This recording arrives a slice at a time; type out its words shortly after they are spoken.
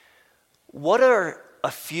What are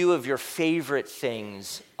a few of your favorite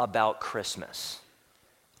things about Christmas?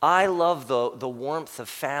 I love the warmth of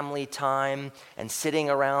family time and sitting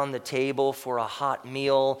around the table for a hot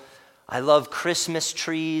meal. I love Christmas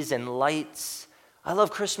trees and lights. I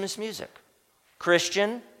love Christmas music,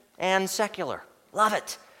 Christian and secular. Love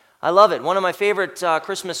it. I love it. One of my favorite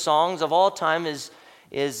Christmas songs of all time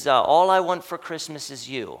is All I Want for Christmas Is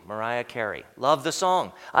You, Mariah Carey. Love the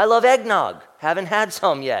song. I love eggnog. Haven't had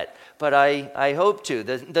some yet, but I hope to.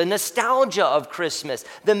 The nostalgia of Christmas,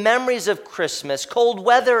 the memories of Christmas, cold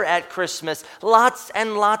weather at Christmas, lots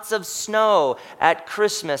and lots of snow at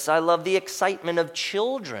Christmas. I love the excitement of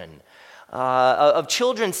children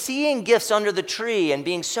seeing gifts under the tree and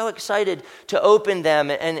being so excited to open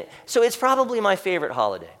them. And so it's probably my favorite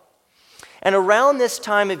holiday. And around this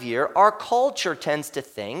time of year, our culture tends to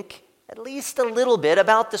think, at least a little bit,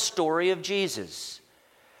 about the story of Jesus.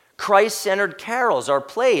 Christ-centered carols are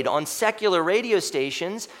played on secular radio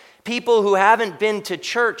stations. People who haven't been to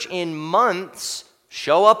church in months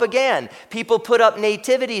show up again. People put up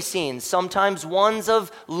nativity scenes, sometimes ones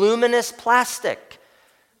of luminous plastic.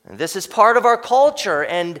 And this is part of our culture,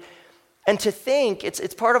 and to think,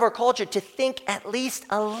 it's part of our culture to think at least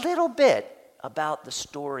a little bit about the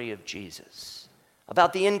story of Jesus,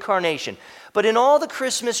 about the incarnation. But in all the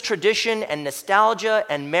Christmas tradition and nostalgia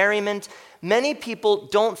and merriment, many people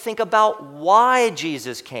don't think about why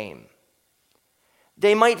Jesus came.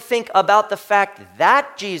 They might think about the fact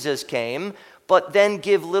that Jesus came, but then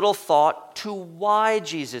give little thought to why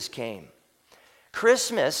Jesus came.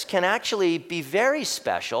 Christmas can actually be very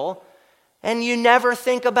special, and you never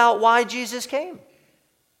think about why Jesus came.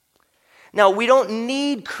 Now, we don't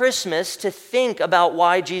need Christmas to think about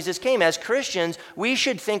why Jesus came. As Christians, we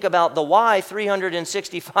should think about the why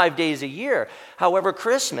 365 days a year. However,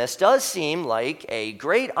 Christmas does seem like a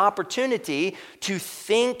great opportunity to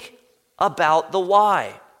think about the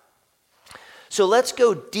why. So let's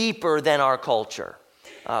go deeper than our culture.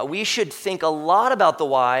 We should think a lot about the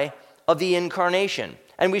why of the incarnation,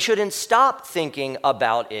 and we shouldn't stop thinking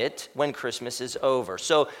about it when Christmas is over.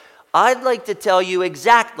 So I'd like to tell you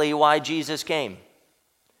exactly why Jesus came.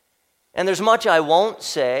 And there's much I won't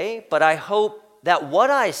say, but I hope that what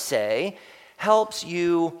I say helps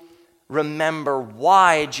you remember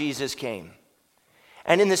why Jesus came.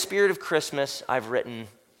 And in the spirit of Christmas, I've written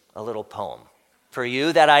a little poem for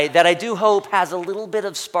you that I do hope has a little bit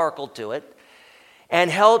of sparkle to it and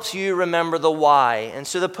helps you remember the why. And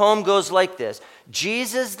so the poem goes like this: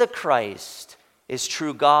 Jesus the Christ is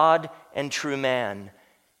true God and true man,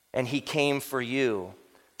 and he came for you.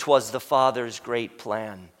 'Twas the Father's great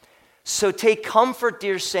plan. So take comfort,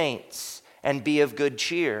 dear saints, and be of good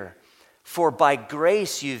cheer, for by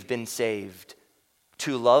grace you've been saved,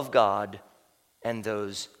 to love God and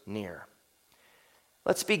those near.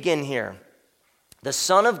 Let's begin here. The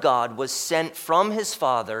Son of God was sent from his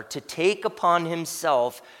Father to take upon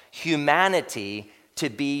himself humanity to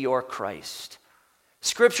be your Christ.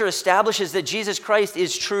 Scripture establishes that Jesus Christ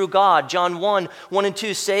is true God. John 1 and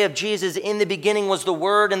 2 say of Jesus, in the beginning was the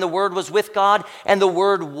Word, and the Word was with God, and the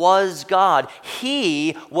Word was God.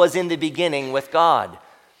 He was in the beginning with God.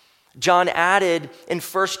 John added in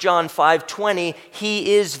 1 John 5:20,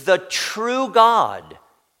 he is the true God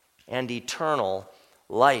and eternal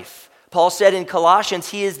life. Paul said in Colossians,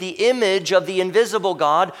 he is the image of the invisible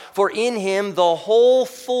God, for in him the whole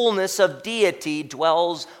fullness of deity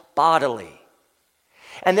dwells bodily.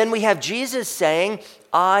 And then we have Jesus saying,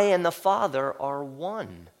 I and the Father are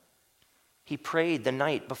one. He prayed the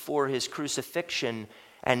night before his crucifixion,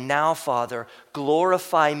 and now, Father,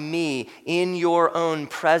 glorify me in your own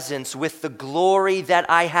presence with the glory that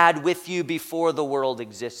I had with you before the world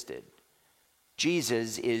existed.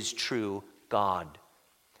 Jesus is true God.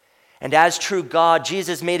 And as true God,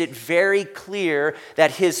 Jesus made it very clear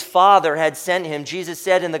that his Father had sent him. Jesus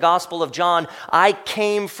said in the Gospel of John, I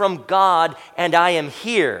came from God and I am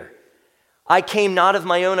here. I came not of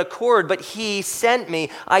my own accord, but he sent me.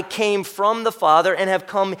 I came from the Father and have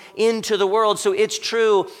come into the world. So it's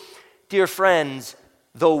true, dear friends,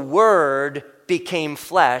 the Word became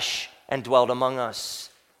flesh and dwelt among us.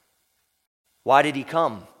 Why did he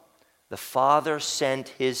come? The Father sent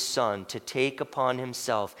his Son to take upon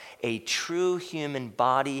himself a true human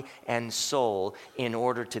body and soul in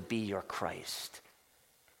order to be your Christ,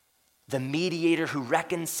 the mediator who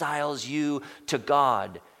reconciles you to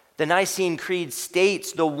God. The Nicene Creed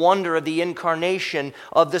states the wonder of the incarnation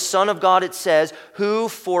of the Son of God, it says, who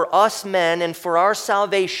for us men and for our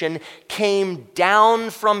salvation came down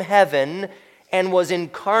from heaven and was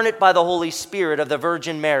incarnate by the Holy Spirit of the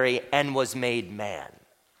Virgin Mary and was made man.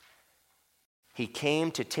 He came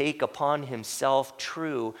to take upon himself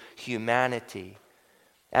true humanity.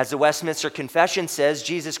 As the Westminster Confession says,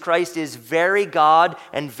 Jesus Christ is very God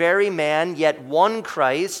and very man, yet one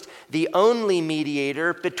Christ, the only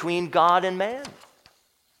mediator between God and man.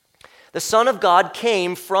 The Son of God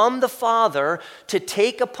came from the Father to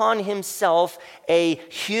take upon himself a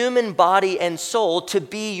human body and soul to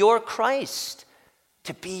be your Christ,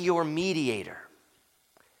 to be your mediator.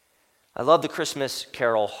 I love the Christmas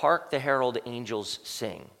carol, Hark the Herald Angels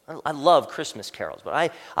Sing. I love Christmas carols,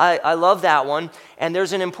 but I love that one. And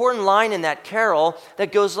there's an important line in that carol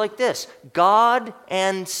that goes like this: God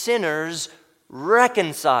and sinners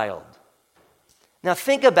reconciled. Now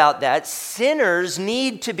think about that. Sinners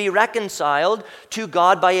need to be reconciled to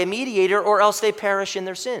God by a mediator, or else they perish in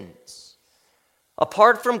their sins.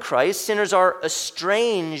 Apart from Christ, sinners are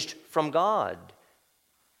estranged from God.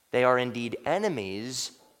 They are indeed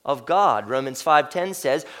enemies of God. Romans 5:10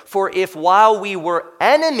 says, "For if while we were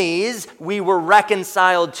enemies, we were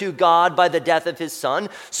reconciled to God by the death of his Son,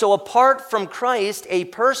 so apart from Christ, a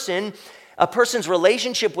person's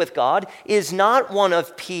relationship with God is not one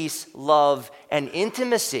of peace, love, and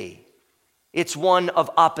intimacy. It's one of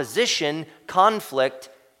opposition, conflict,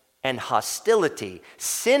 and hostility."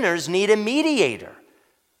 Sinners need a mediator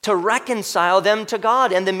to reconcile them to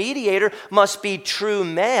God. And the mediator must be true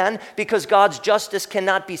man, because God's justice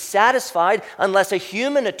cannot be satisfied unless a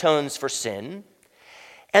human atones for sin.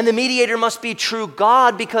 And the mediator must be true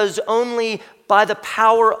God, because only by the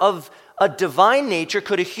power of a divine nature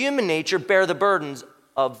could a human nature bear the burdens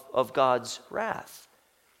of God's wrath.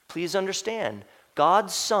 Please understand,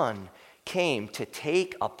 God's Son came to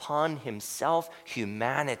take upon himself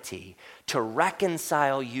humanity, to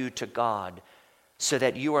reconcile you to God, so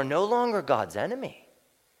that you are no longer God's enemy,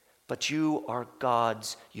 but you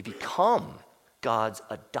become God's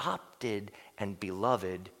adopted and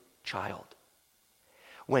beloved child.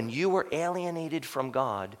 When you were alienated from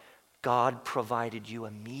God, God provided you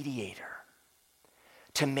a mediator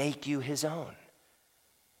to make you his own.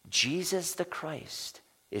 Jesus the Christ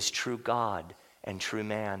is true God and true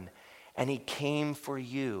man, and he came for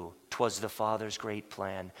you. 'Twas the Father's great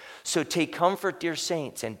plan. So take comfort, dear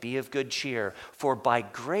saints, and be of good cheer, for by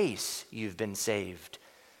grace you've been saved,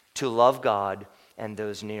 to love God and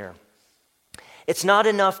those near. It's not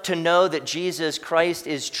enough to know that Jesus Christ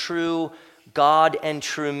is true God and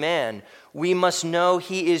true man. We must know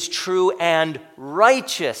he is true and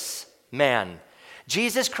righteous man.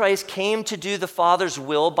 Jesus Christ came to do the Father's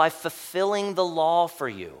will by fulfilling the law for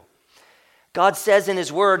you. God says in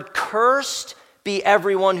his word, "Cursed be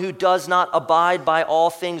everyone who does not abide by all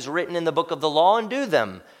things written in the book of the law and do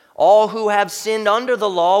them. All who have sinned under the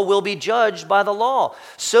law will be judged by the law."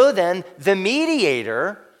 So then, the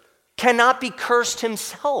mediator cannot be cursed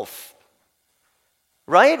himself.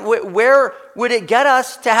 Right? Where would it get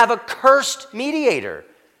us to have a cursed mediator?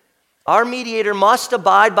 Our mediator must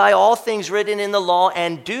abide by all things written in the law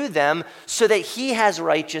and do them, so that he has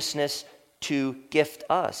righteousness to gift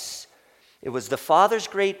us. It was the Father's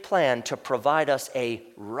great plan to provide us a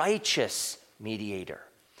righteous mediator.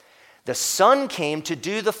 The Son came to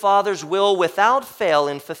do the Father's will without fail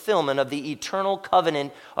in fulfillment of the eternal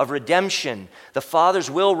covenant of redemption. The Father's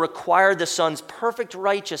will required the Son's perfect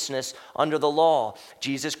righteousness under the law.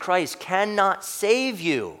 Jesus Christ cannot save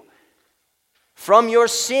you from your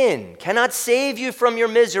sin, cannot save you from your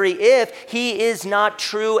misery if he is not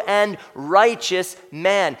true and righteous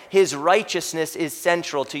man. His righteousness is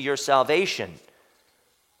central to your salvation.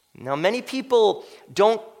 Now, many people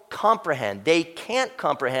they can't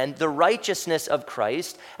comprehend the righteousness of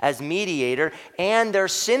Christ as mediator and their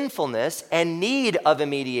sinfulness and need of a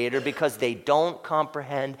mediator, because they don't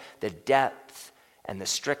comprehend the depth and the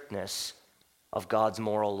strictness of God's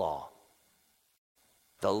moral law.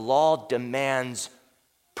 The law demands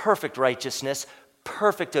perfect righteousness,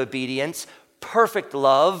 perfect obedience, perfect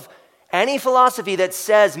love. Any philosophy that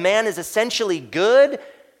says man is essentially good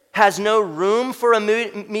has no room for a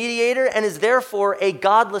mediator and is therefore a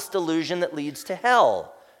godless delusion that leads to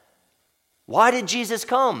hell. Why did Jesus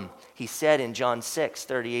come? He said in John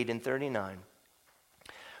 6:38 and 39,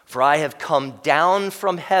 "For I have come down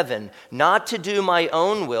from heaven, not to do my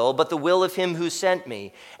own will, but the will of him who sent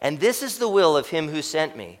me. And this is the will of him who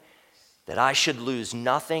sent me, that I should lose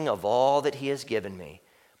nothing of all that he has given me,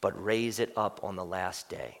 but raise it up on the last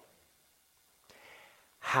day."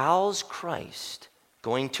 How's Christ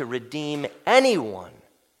going to redeem anyone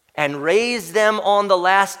and raise them on the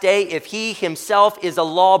last day if he himself is a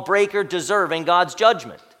lawbreaker deserving God's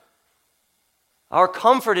judgment? Our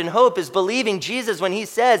comfort and hope is believing Jesus when he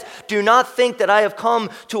says, "Do not think that I have come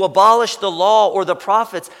to abolish the law or the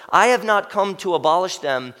prophets. I have not come to abolish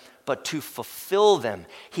them, but but to fulfill them.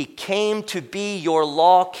 He came to be your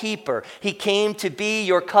law keeper. He came to be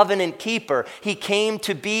your covenant keeper. He came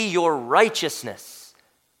to be your righteousness.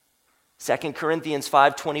 2 Corinthians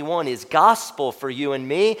 5:21 is gospel for you and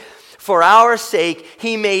me. For our sake,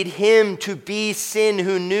 he made him to be sin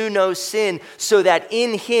who knew no sin, so that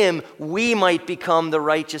in him we might become the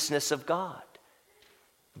righteousness of God.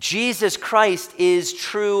 Jesus Christ is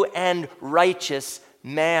true and righteous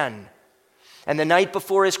man. And the night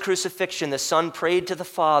before his crucifixion, the Son prayed to the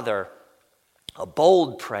Father, a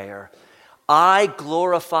bold prayer, I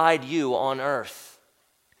glorified you on earth,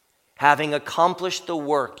 having accomplished the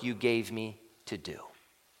work you gave me to do.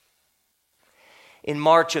 In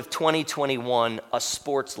March of 2021, a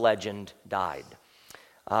sports legend died.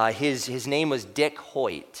 His name was Dick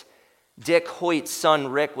Hoyt. Dick Hoyt's son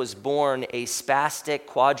Rick was born a spastic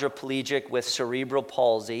quadriplegic with cerebral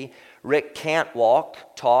palsy. Rick can't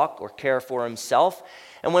walk, talk, or care for himself.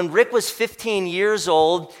 And when Rick was 15 years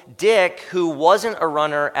old, Dick, who wasn't a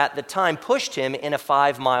runner at the time, pushed him in a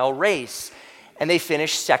 5-mile race, and they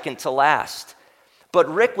finished second to last.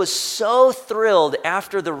 But Rick was so thrilled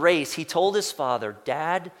after the race, he told his father,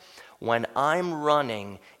 Dad, when I'm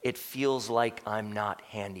running, it feels like I'm not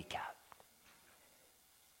handicapped.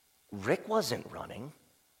 Rick wasn't running.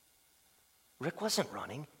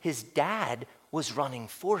 His dad was running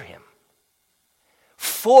for him,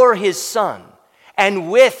 for his son. And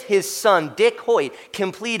with his son, Dick Hoyt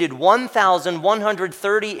completed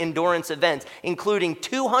 1,130 endurance events, including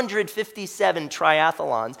 257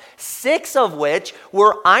 triathlons, 6 of which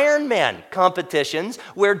were Ironman competitions,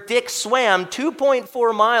 where Dick swam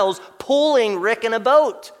 2.4 miles, pulling Rick in a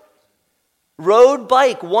boat. Rode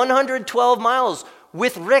bike 112 miles,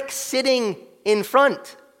 with Rick sitting in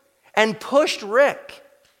front, and pushed Rick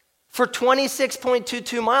for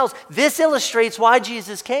 26.22 miles. This illustrates why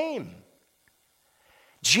Jesus came.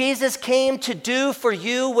 Jesus came to do for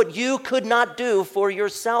you what you could not do for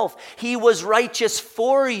yourself. He was righteous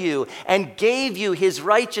for you and gave you his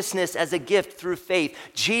righteousness as a gift through faith.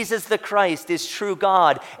 Jesus the Christ is true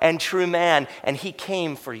God and true man, and he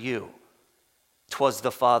came for you. 'Twas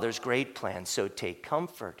the Father's great plan, so take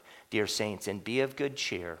comfort, dear saints, and be of good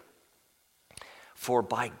cheer. For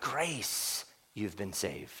by grace you've been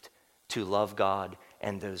saved, to love God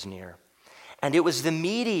and those near. And it was the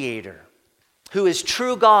mediator, who is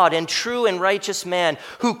true God and true and righteous man,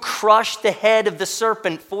 who crushed the head of the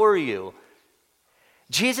serpent for you.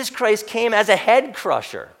 Jesus Christ came as a head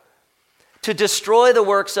crusher to destroy the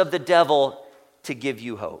works of the devil, to give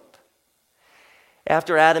you hope.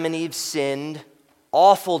 After Adam and Eve sinned,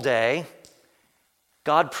 awful day,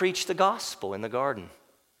 God preached the gospel in the garden.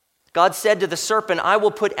 God said to the serpent, I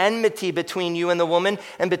will put enmity between you and the woman,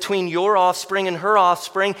 and between your offspring and her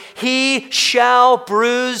offspring. He shall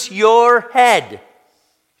bruise your head,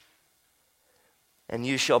 and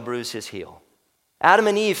you shall bruise his heel. Adam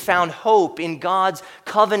and Eve found hope in God's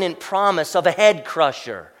covenant promise of a head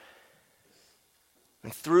crusher.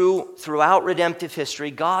 And throughout redemptive history,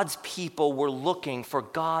 God's people were looking for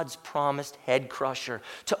God's promised head crusher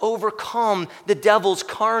to overcome the devil's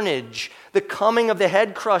carnage. The coming of the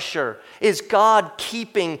head crusher is God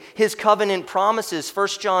keeping his covenant promises.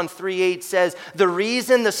 1 John 3:8 says, the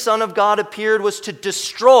reason the Son of God appeared was to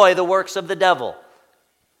destroy the works of the devil.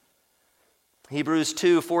 Hebrews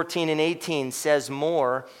 2:14 and 18 says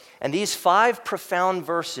more, and these 5 profound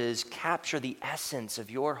verses capture the essence of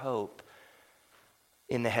your hope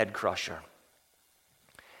in the head crusher.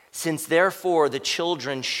 Since therefore the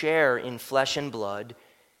children share in flesh and blood,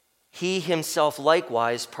 he himself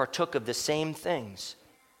likewise partook of the same things,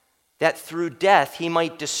 that through death he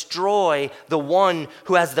might destroy the one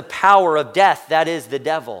who has the power of death, that is, the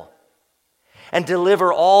devil, and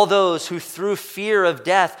deliver all those who through fear of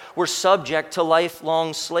death were subject to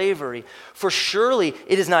lifelong slavery. For surely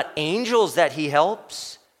it is not angels that he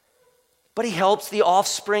helps, but he helps the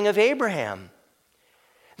offspring of Abraham.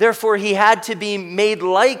 Therefore, he had to be made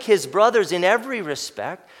like his brothers in every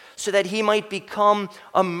respect, so that he might become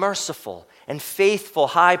a merciful and faithful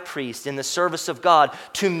high priest in the service of God,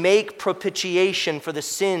 to make propitiation for the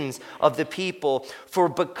sins of the people. For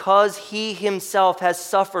because he himself has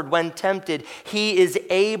suffered when tempted, he is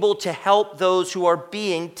able to help those who are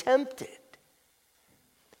being tempted.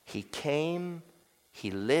 He came, he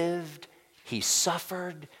lived, he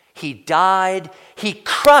suffered, he died, he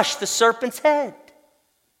crushed the serpent's head.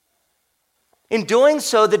 In doing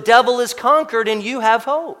so, the devil is conquered and you have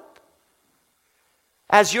hope.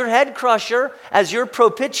 As your head crusher, as your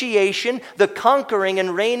propitiation, the conquering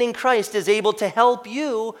and reigning Christ is able to help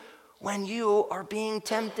you when you are being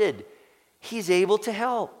tempted. He's able to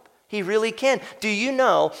help. He really can. Do you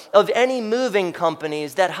know of any moving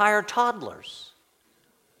companies that hire toddlers?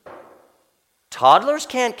 Toddlers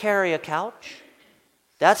can't carry a couch.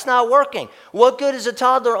 That's not working. What good is a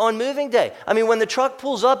toddler on moving day? I mean, when the truck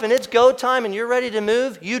pulls up and it's go time and you're ready to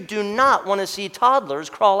move, you do not want to see toddlers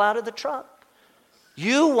crawl out of the truck.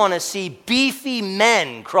 You want to see beefy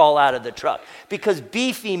men crawl out of the truck because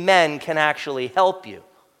beefy men can actually help you.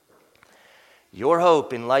 Your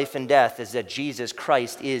hope in life and death is that Jesus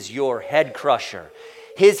Christ is your head crusher.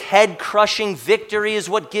 His head crushing victory is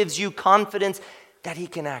what gives you confidence that he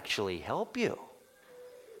can actually help you.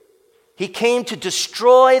 He came to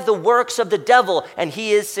destroy the works of the devil, and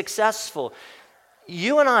he is successful.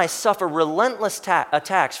 You and I suffer relentless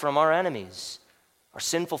attacks from our enemies, our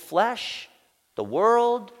sinful flesh, the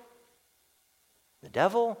world, the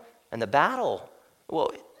devil, and the battle.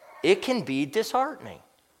 Well, it can be disheartening.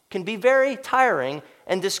 Can be very tiring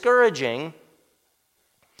and discouraging.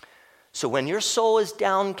 So when your soul is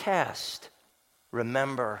downcast,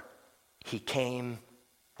 remember, he came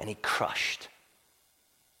and he crushed.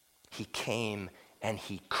 He came and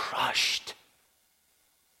he crushed.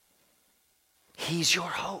 He's your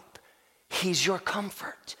hope. He's your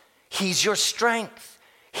comfort. He's your strength.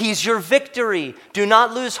 He's your victory. Do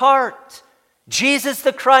not lose heart. Jesus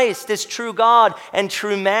the Christ is true God and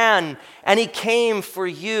true man, and he came for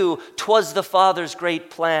you. 'Twas the Father's great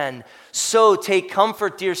plan. So take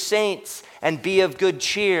comfort, dear saints, and be of good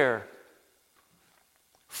cheer.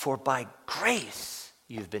 For by grace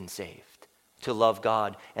you've been saved, to love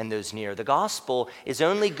God and those near. The gospel is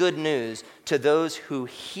only good news to those who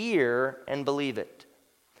hear and believe it.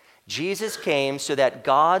 Jesus came so that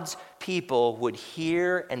God's people would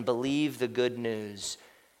hear and believe the good news.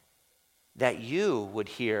 That you would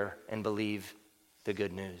hear and believe the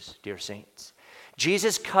good news, dear saints.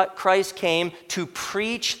 Jesus Christ came to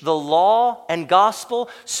preach the law and gospel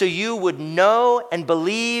so you would know and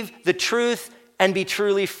believe the truth and be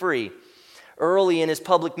truly free. Early in his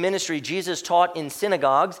public ministry, Jesus taught in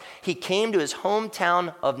synagogues. He came to his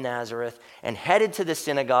hometown of Nazareth and headed to the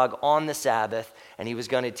synagogue on the Sabbath, and he was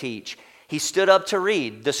going to teach. He stood up to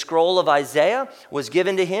read. The scroll of Isaiah was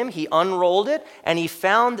given to him. He unrolled it, and he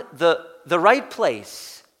found the right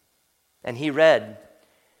place. And he read,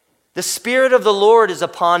 "The Spirit of the Lord is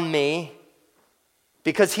upon me,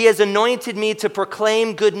 because he has anointed me to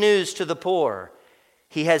proclaim good news to the poor.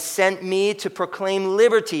 He has sent me to proclaim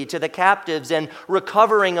liberty to the captives and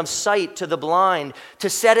recovering of sight to the blind, to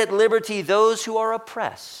set at liberty those who are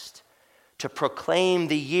oppressed, to proclaim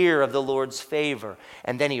the year of the Lord's favor."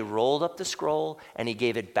 And then he rolled up the scroll and he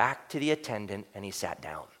gave it back to the attendant and he sat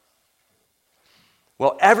down.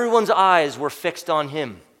 Well, everyone's eyes were fixed on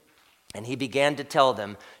him, and he began to tell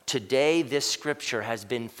them, "Today this scripture has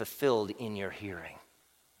been fulfilled in your hearing."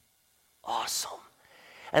 Awesome.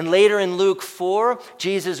 And later in Luke 4,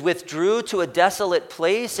 Jesus withdrew to a desolate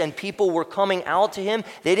place, and people were coming out to him.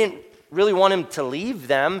 They didn't really want him to leave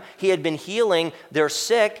them. He had been healing their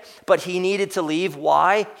sick, but he needed to leave.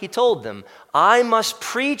 Why? He told them, "I must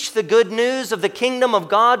preach the good news of the kingdom of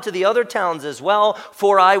God to the other towns as well,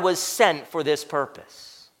 for I was sent for this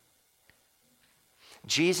purpose."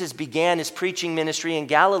 Jesus began his preaching ministry in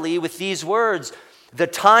Galilee with these words, "The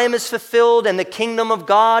time is fulfilled and the kingdom of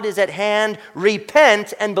God is at hand.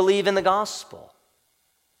 Repent and believe in the gospel."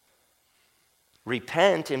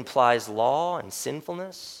 Repent implies law and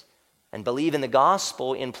sinfulness. And believe in the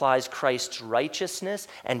gospel implies Christ's righteousness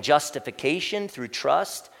and justification through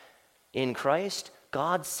trust in Christ.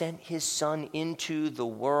 God sent his Son into the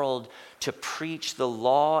world to preach the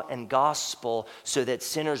law and gospel so that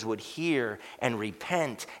sinners would hear and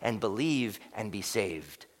repent and believe and be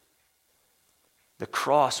saved. The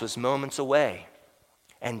cross was moments away,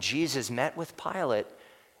 and Jesus met with Pilate,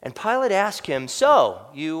 and Pilate asked him, "So,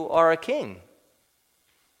 you are a king?"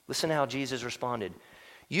 Listen to how Jesus responded.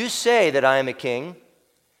 "You say that I am a king.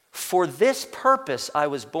 For this purpose I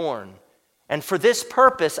was born, and for this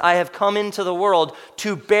purpose I have come into the world,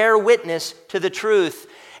 to bear witness to the truth."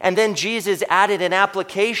 And then Jesus added an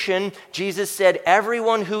application. Jesus said,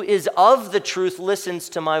 "Everyone who is of the truth listens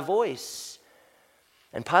to my voice."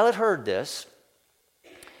 And Pilate heard this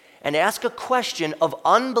and asked a question of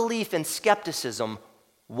unbelief and skepticism.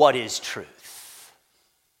 What is truth?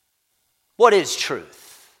 What is truth?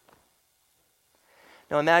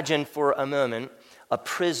 Now imagine for a moment a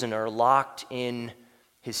prisoner locked in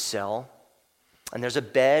his cell, and there's a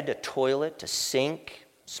bed, a toilet, a sink,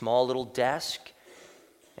 small little desk,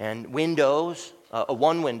 and windows,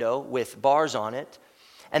 one window with bars on it.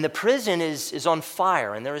 And the prison is on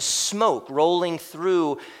fire, and there is smoke rolling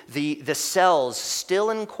through the cells. Still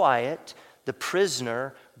and quiet, the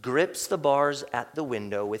prisoner grips the bars at the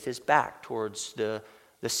window with his back towards the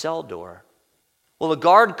cell door. Well, a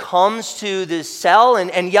guard comes to the cell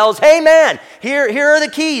and yells, "Hey man, here are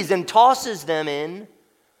the keys," and tosses them in.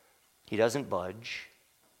 He doesn't budge.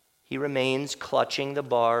 He remains clutching the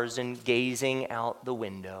bars and gazing out the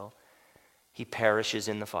window. He perishes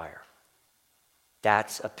in the fire.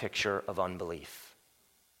 That's a picture of unbelief.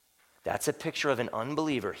 That's a picture of an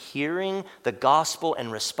unbeliever hearing the gospel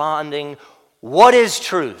and responding, "What is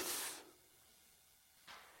truth?"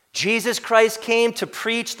 Jesus Christ came to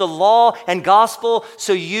preach the law and gospel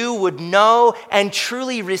so you would know and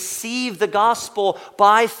truly receive the gospel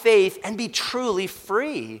by faith and be truly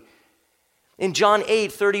free. In John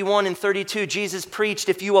 8:31 and 32, Jesus preached,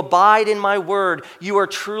 "If you abide in my word, you are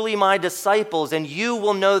truly my disciples, and you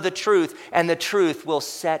will know the truth, and the truth will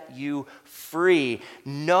set you free."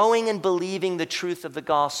 Knowing and believing the truth of the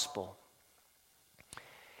gospel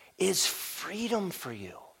is freedom for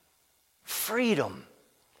you. Freedom.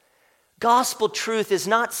 Gospel truth is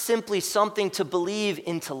not simply something to believe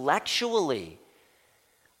intellectually.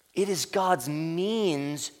 It is God's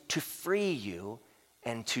means to free you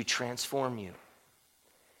and to transform you.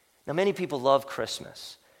 Now, many people love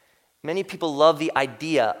Christmas. Many people love the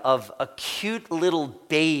idea of a cute little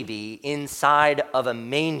baby inside of a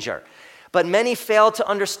manger. But many fail to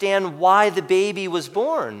understand why the baby was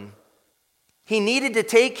born. He needed to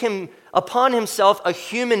take him upon himself a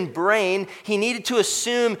human brain. He needed to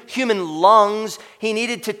assume human lungs. He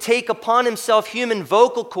needed to take upon himself human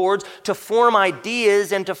vocal cords to form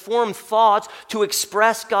ideas and to form thoughts to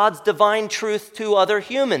express God's divine truth to other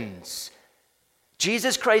humans.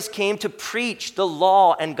 Jesus Christ came to preach the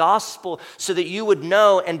law and gospel so that you would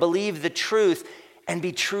know and believe the truth and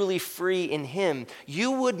be truly free in him.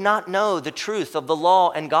 You would not know the truth of the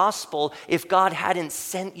law and gospel if God hadn't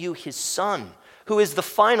sent you his Son, who is the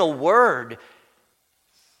final word.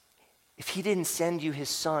 If he didn't send you his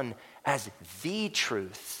Son as the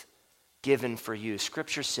truth given for you,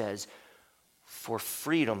 Scripture says, "For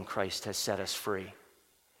freedom Christ has set us free."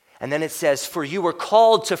 And then it says, "For you were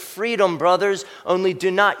called to freedom, brothers, only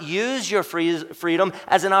do not use your freedom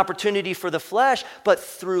as an opportunity for the flesh, but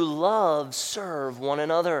through love serve one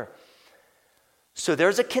another." So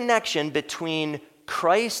there's a connection between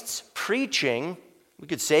Christ's preaching, we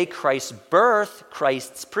could say Christ's birth,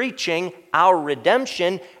 Christ's preaching, our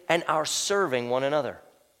redemption, and our serving one another.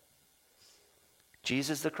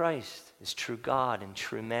 Jesus the Christ is true God and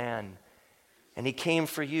true man. And he came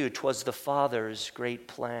for you. 'Twas the Father's great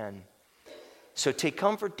plan. So take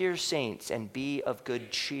comfort, dear saints, and be of good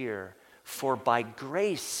cheer. For by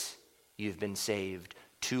grace you've been saved,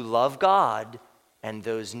 to love God and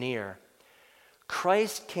those near.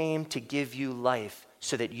 Christ came to give you life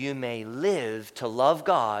so that you may live to love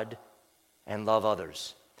God and love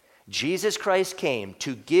others. Jesus Christ came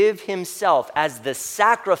to give himself as the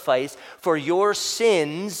sacrifice for your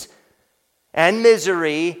sins and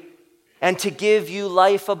misery and to give you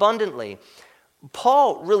life abundantly.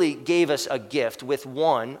 Paul really gave us a gift with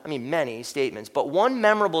many statements, but one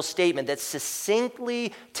memorable statement that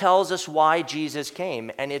succinctly tells us why Jesus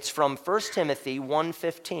came, and it's from 1 Timothy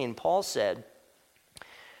 1:15. Paul said,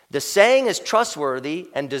 "The saying is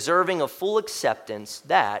trustworthy and deserving of full acceptance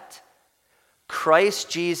that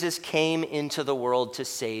Christ Jesus came into the world to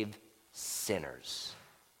save sinners."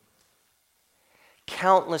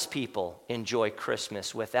 Countless people enjoy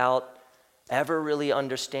Christmas without ever really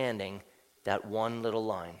understanding that one little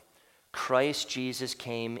line. Christ Jesus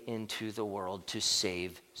came into the world to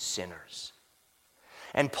save sinners.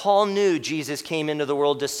 And Paul knew Jesus came into the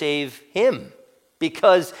world to save him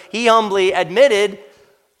because he humbly admitted,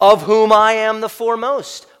 "Of whom I am the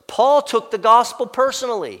foremost." Paul took the gospel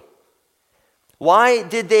personally. Why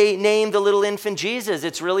did they name the little infant Jesus?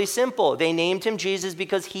 It's really simple. They named him Jesus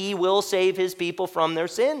because he will save his people from their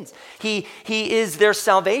sins. He is their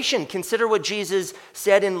salvation. Consider what Jesus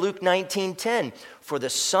said in Luke 19:10. "For the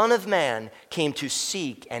Son of Man came to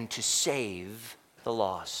seek and to save the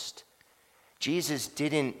lost." Jesus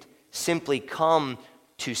didn't simply come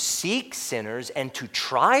to seek sinners and to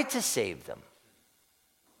try to save them.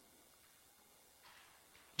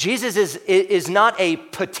 Jesus is not a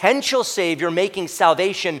potential Savior making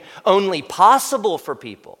salvation only possible for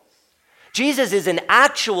people. Jesus is an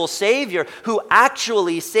actual Savior who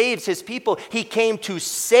actually saves his people. He came to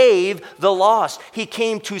save the lost. He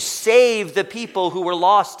came to save the people who were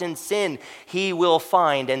lost in sin. He will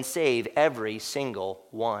find and save every single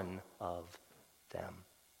one of them.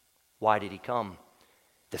 Why did he come?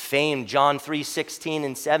 The famed John 3:16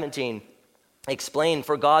 and 17. explained,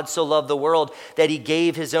 "For God so loved the world that he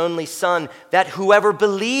gave his only Son, that whoever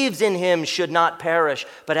believes in him should not perish,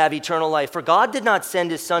 but have eternal life. For God did not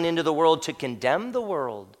send his Son into the world to condemn the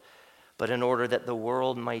world, but in order that the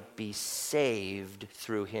world might be saved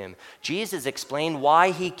through him." Jesus explained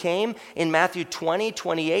why he came in Matthew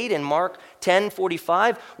 20:28 and Mark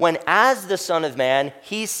 10:45, when as the Son of Man,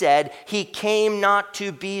 he said, he came not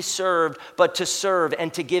to be served, but to serve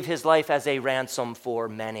and to give his life as a ransom for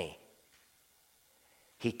many.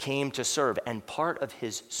 He came to serve, and part of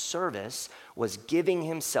his service was giving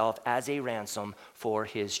himself as a ransom for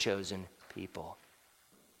his chosen people,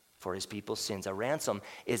 for his people's sins. A ransom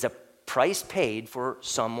is a price paid for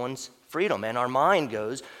someone's freedom. And our mind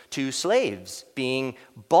goes to slaves being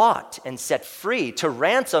bought and set free. To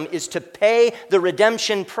ransom is to pay the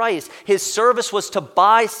redemption price. His service was to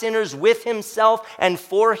buy sinners with himself and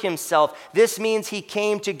for himself. This means he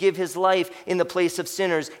came to give his life in the place of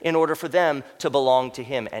sinners in order for them to belong to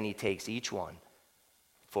him. And he takes each one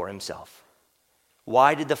for himself.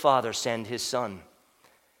 Why did the Father send his Son?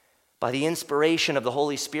 By the inspiration of the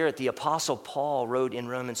Holy Spirit, the Apostle Paul wrote in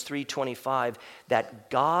Romans 3:25 that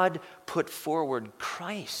God put forward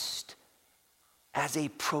Christ as a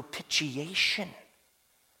propitiation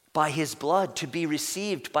by his blood to be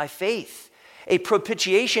received by faith. A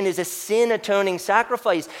propitiation is a sin-atoning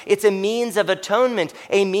sacrifice. It's a means of atonement,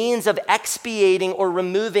 a means of expiating or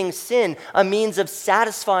removing sin, a means of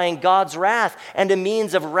satisfying God's wrath, and a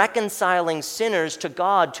means of reconciling sinners to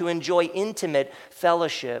God to enjoy intimate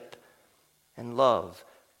fellowship and love.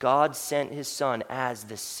 God sent his Son as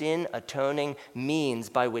the sin-atoning means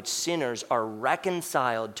by which sinners are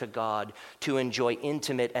reconciled to God to enjoy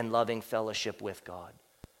intimate and loving fellowship with God.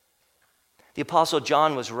 The Apostle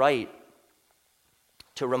John was right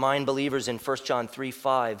to remind believers in 1 John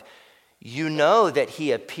 3:5, "You know that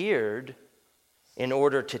he appeared in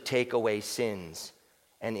order to take away sins,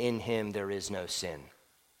 and in him there is no sin."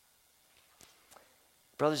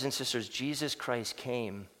 Brothers and sisters, Jesus Christ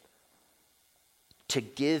came to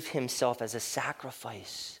give himself as a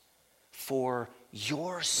sacrifice for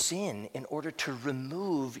your sin in order to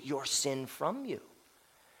remove your sin from you.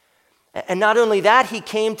 And not only that, he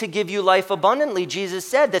came to give you life abundantly. Jesus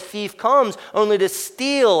said, "The thief comes only to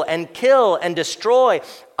steal and kill and destroy.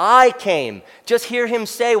 I came." Just hear him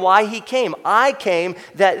say why he came. "I came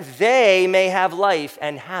that they may have life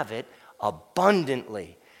and have it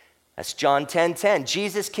abundantly." That's John 10:10.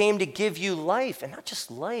 Jesus came to give you life, and not just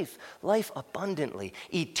life, life abundantly.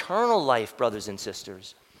 Eternal life, brothers and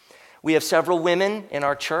sisters. We have several women in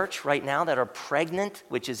our church right now that are pregnant,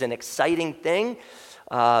 which is an exciting thing.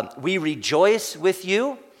 We rejoice with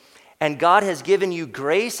you, and God has given you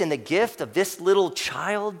grace and the gift of this little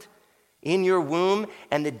child in your womb,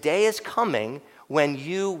 and the day is coming when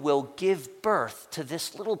you will give birth to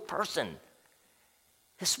this little person,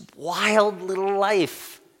 this wild little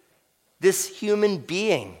life, this human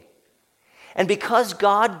being. And because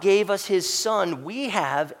God gave us his Son, we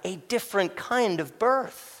have a different kind of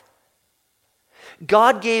birth.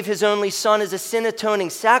 God gave his only Son as a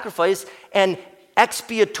sin-atoning sacrifice, an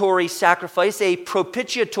expiatory sacrifice, a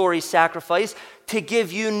propitiatory sacrifice to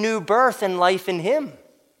give you new birth and life in him.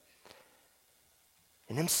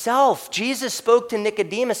 In himself, Jesus spoke to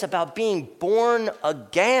Nicodemus about being born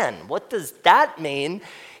again. What does that mean?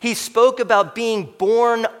 He spoke about being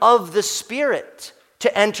born of the Spirit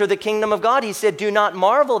to enter the kingdom of God. He said, "Do not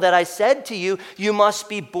marvel that I said to you, you must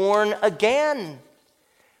be born again."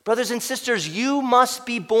 Brothers and sisters, you must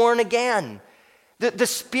be born again. The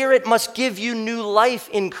Spirit must give you new life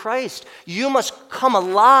in Christ. You must come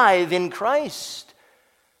alive in Christ.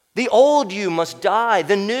 The old you must die.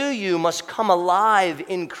 The new you must come alive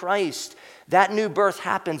in Christ. That new birth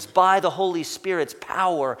happens by the Holy Spirit's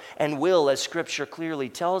power and will, as Scripture clearly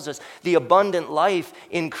tells us. The abundant life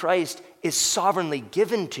in Christ is sovereignly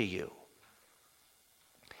given to you.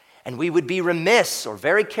 And we would be remiss or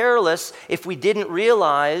very careless if we didn't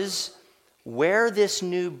realize where this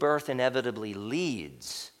new birth inevitably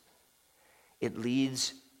leads. It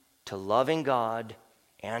leads to loving God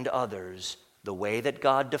and others the way that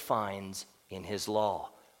God defines in his law.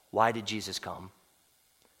 Why did Jesus come?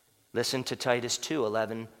 Listen to Titus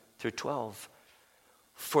 2:11 through 12.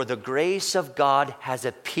 "For the grace of God has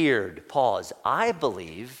appeared." Pause. I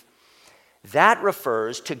believe that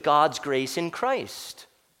refers to God's grace in Christ.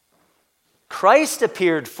 Christ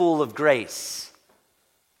appeared full of grace.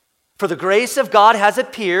 "For the grace of God has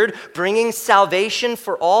appeared, bringing salvation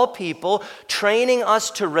for all people, training us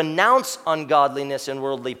to renounce ungodliness and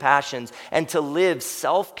worldly passions, and to live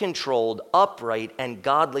self-controlled, upright, and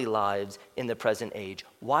godly lives in the present age."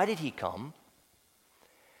 Why did he come?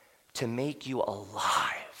 To make you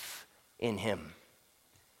alive in him,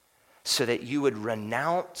 so that you would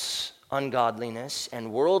renounce ungodliness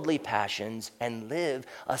and worldly passions and live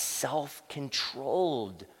a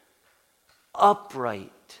self-controlled,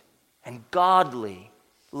 upright, and godly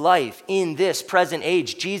life in this present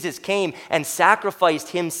age. Jesus came and sacrificed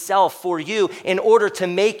himself for you in order to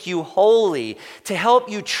make you holy, to help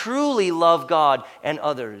you truly love God and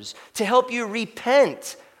others, to help you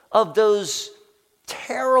repent of those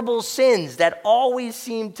terrible sins that always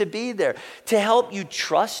seem to be there, to help you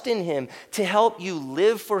trust in him, to help you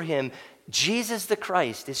live for him. Jesus the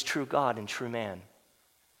Christ is true God and true man.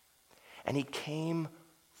 And he came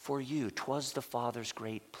for you. 'Twas the Father's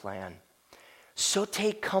great plan. So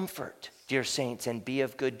take comfort, dear saints, and be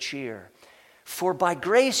of good cheer. For by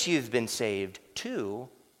grace you've been saved to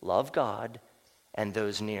love God and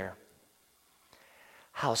those near.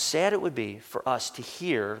 How sad it would be for us to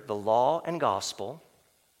hear the law and gospel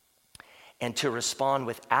and to respond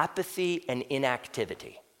with apathy and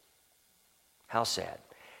inactivity. How sad.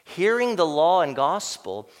 Hearing the law and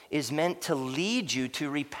gospel is meant to lead you to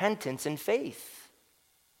repentance and faith.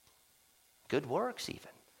 Good works even.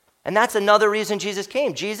 And that's another reason Jesus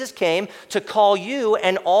came. Jesus came to call you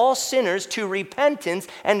and all sinners to repentance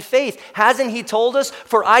and faith. Hasn't he told us,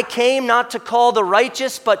 "For I came not to call the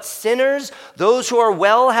righteous, but sinners. Those who are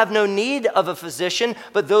well have no need of a physician,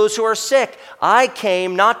 but those who are sick. I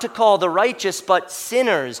came not to call the righteous, but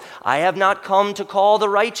sinners. I have not come to call the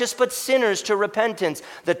righteous, but sinners to repentance.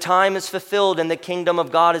 The time is fulfilled and the kingdom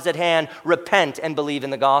of God is at hand. Repent and believe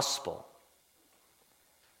in the gospel."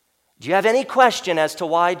 Do you have any question as to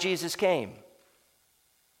why Jesus came?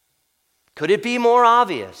 Could it be more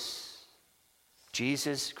obvious?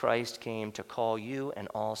 Jesus Christ came to call you and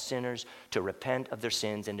all sinners to repent of their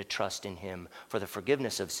sins and to trust in him for the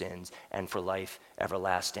forgiveness of sins and for life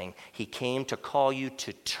everlasting. He came to call you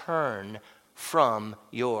to turn from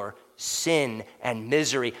your sin and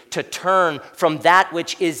misery, to turn from that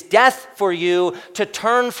which is death for you, to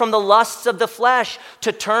turn from the lusts of the flesh,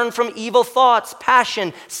 to turn from evil thoughts,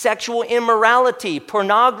 passion, sexual immorality,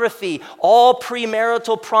 pornography, all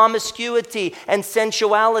premarital promiscuity and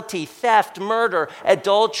sensuality, theft, murder,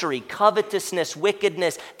 adultery, covetousness,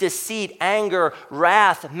 wickedness, deceit, anger,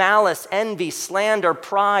 wrath, malice, envy, slander,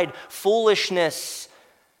 pride, foolishness,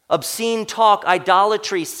 obscene talk,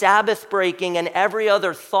 idolatry, Sabbath breaking, and every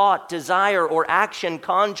other thought, desire, or action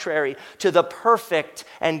contrary to the perfect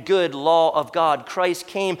and good law of God. Christ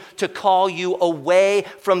came to call you away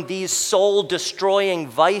from these soul-destroying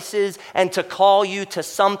vices and to call you to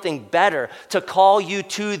something better, to call you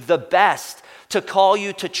to the best, to call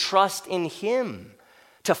you to trust in him,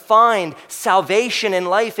 to find salvation and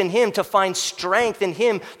life in him, to find strength in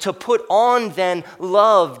him, to put on then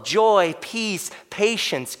love, joy, peace,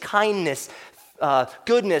 patience, kindness,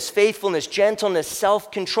 goodness, faithfulness, gentleness,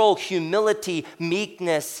 self-control, humility,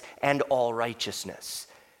 meekness, and all righteousness.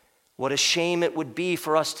 What a shame it would be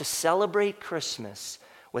for us to celebrate Christmas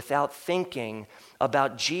without thinking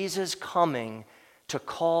about Jesus coming to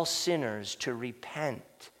call sinners to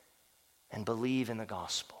repent and believe in the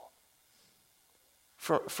gospel.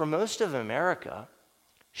 For most of America,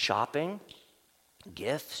 shopping,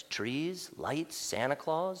 gifts, trees, lights, Santa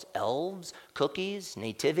Claus, elves, cookies,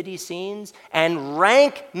 nativity scenes, and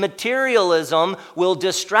rank materialism will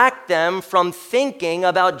distract them from thinking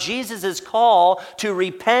about Jesus' call to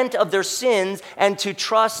repent of their sins and to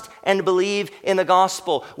trust and believe in the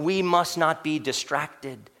gospel. We must not be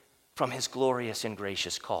distracted from his glorious and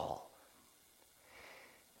gracious call.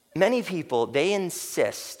 Many people, they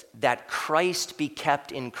insist that Christ be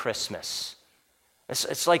kept in Christmas.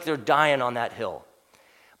 It's like they're dying on that hill.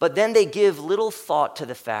 But then they give little thought to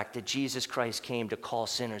the fact that Jesus Christ came to call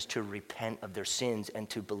sinners to repent of their sins and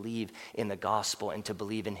to believe in the gospel and to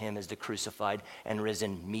believe in him as the crucified and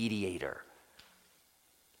risen mediator.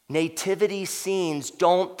 Nativity scenes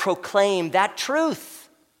don't proclaim that truth.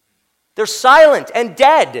 They're silent and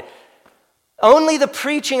dead. Only the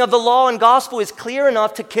preaching of the law and gospel is clear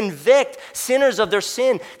enough to convict sinners of their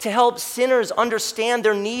sin, to help sinners understand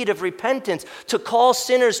their need of repentance, to call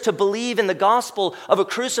sinners to believe in the gospel of a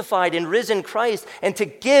crucified and risen Christ, and to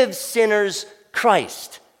give sinners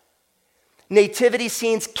Christ. Nativity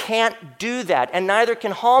scenes can't do that, and neither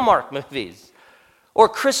can Hallmark movies, or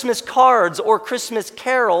Christmas cards, or Christmas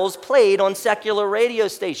carols played on secular radio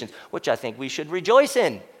stations, which I think we should rejoice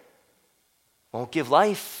in. Won't give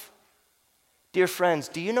life. Dear friends,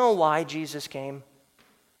 do you know why Jesus came?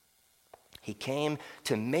 He came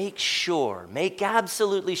to make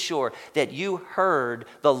absolutely sure that you heard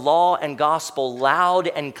the law and gospel loud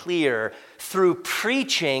and clear through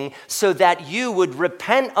preaching so that you would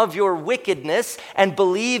repent of your wickedness and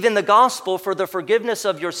believe in the gospel for the forgiveness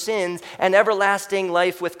of your sins and everlasting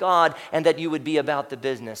life with God, and that you would be about the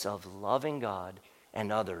business of loving God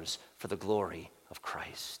and others for the glory of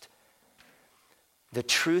Christ. The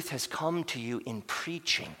truth has come to you in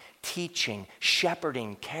preaching, teaching,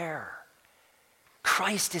 shepherding, care.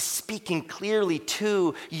 Christ is speaking clearly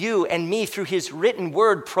to you and me through his written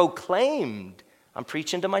word proclaimed. I'm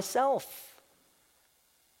preaching to myself.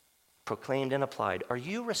 Proclaimed and applied. Are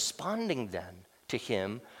you responding then to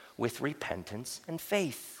him with repentance and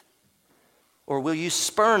faith? Or will you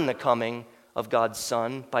spurn the coming of God's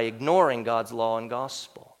Son by ignoring God's law and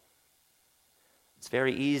gospel? It's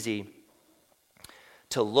very easy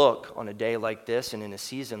to look on a day like this and in a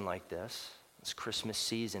season like this. It's Christmas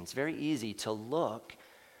season. It's very easy to look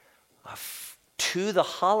to the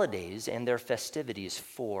holidays and their festivities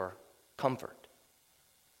for comfort.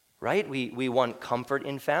 Right? We want comfort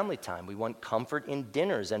in family time. We want comfort in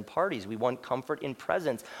dinners and parties. We want comfort in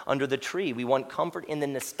presents under the tree. We want comfort in the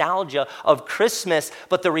nostalgia of Christmas.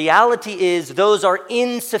 But the reality is those are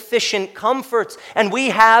insufficient comforts. And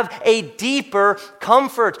we have a deeper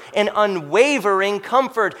comfort, an unwavering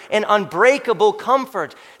comfort, an unbreakable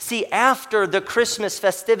comfort. See, after the Christmas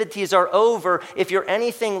festivities are over, if you're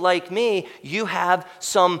anything like me, you have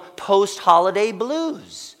some post-holiday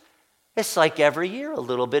blues. It's like every year, a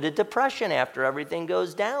little bit of depression after everything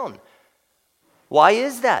goes down. Why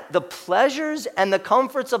is that? The pleasures and the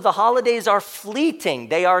comforts of the holidays are fleeting.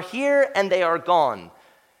 They are here and they are gone.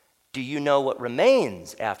 Do you know what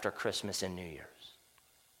remains after Christmas and New Year's?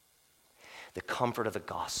 The comfort of the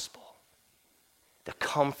gospel, the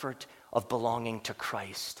comfort of belonging to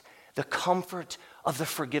Christ, the comfort of the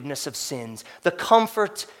forgiveness of sins, the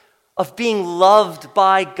comfort of being loved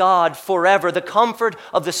by God forever, the comfort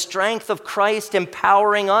of the strength of Christ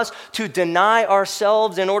empowering us to deny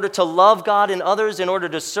ourselves in order to love God and others, in order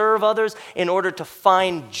to serve others, in order to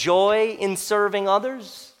find joy in serving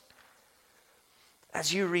others.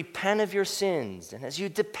 As you repent of your sins and as you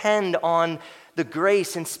depend on the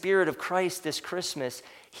grace and spirit of Christ this Christmas,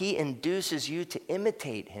 he induces you to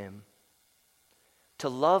imitate him, to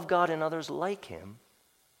love God and others like him.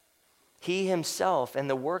 He himself and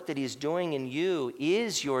the work that he's doing in you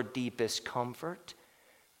is your deepest comfort,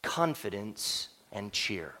 confidence, and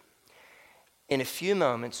cheer. In a few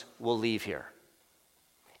moments, we'll leave here.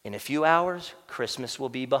 In a few hours, Christmas will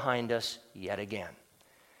be behind us yet again.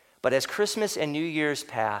 But as Christmas and New Year's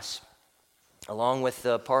pass, along with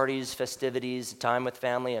the parties, festivities, time with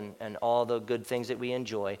family, and all the good things that we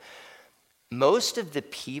enjoy, most of the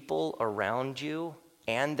people around you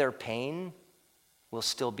and their pain will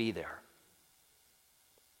still be there.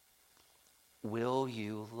 Will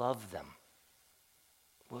you love them?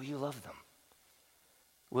 Will you love them?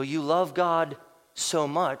 Will you love God so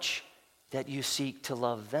much that you seek to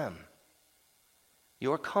love them?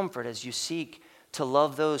 Your comfort as you seek to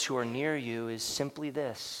love those who are near you is simply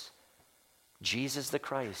this: Jesus the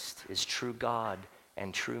Christ is true God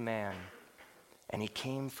and true man, and he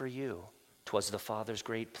came for you. 'Twas the Father's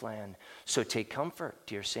great plan. So take comfort,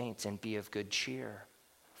 dear saints, and be of good cheer,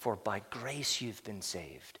 for by grace you've been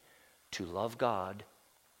saved, to love God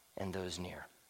and those near.